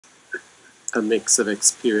a mix of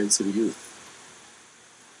experience and youth.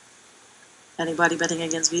 Anybody betting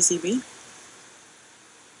against VCB?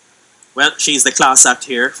 Well, she's the class act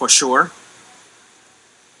here for sure.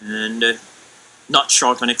 And not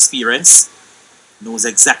short on experience. Knows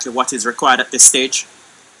exactly what is required at this stage.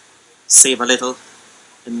 Save a little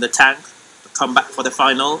in the tank to come back for the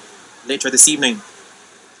final later this evening.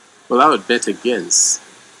 Well, I would bet against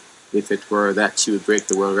if it were that she would break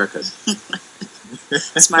the world record.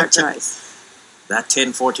 Smart choice. That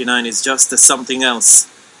 10:49 is just something else.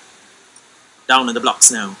 Down in the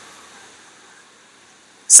blocks now.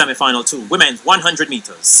 Semi-final 2, women's 100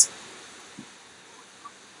 meters.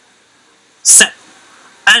 Set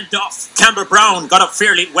and off. Campbell Brown got up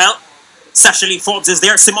fairly well. Sasha Lee Forbes is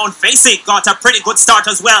there. Simone Facey got a pretty good start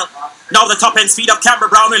as well. Now the top end speed of Campbell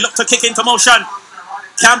Brown will look to kick into motion.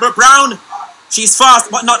 Campbell Brown, she's fast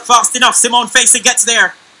but not fast enough. Simone Facey gets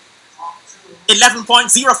there.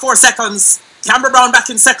 11.04 seconds. Campbell Brown back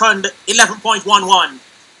in second. 11.11.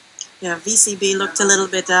 Yeah, VCB looked a little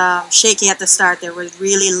bit shaky at the start. They were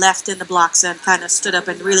really left in the blocks and kind of stood up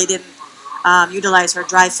and really didn't utilize her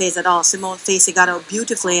drive phase at all. Simone Facey got out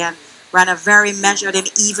beautifully and ran a very measured and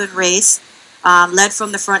even race. Led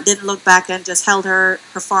from the front, didn't look back, and just held her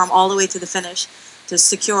form all the way to the finish to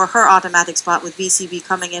secure her automatic spot, with VCB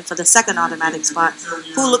coming in for the second automatic spot.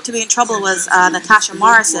 Who looked to be in trouble was Natasha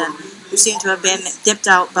Morrison, who seemed to have been dipped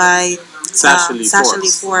out by Sasha Lee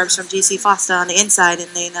Forbes from GC Foster on the inside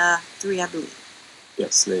in lane 3, I believe.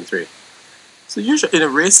 Yes, lane 3. So usually in a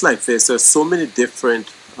race like this, there's so many different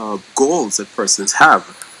goals that persons have.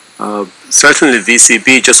 Certainly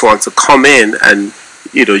VCB just wants to come in and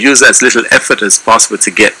use as little effort as possible to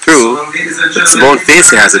get through. But Simone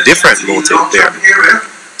Facey has a different motive there.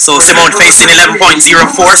 So Simone Facey in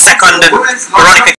 11.04 second. Veronica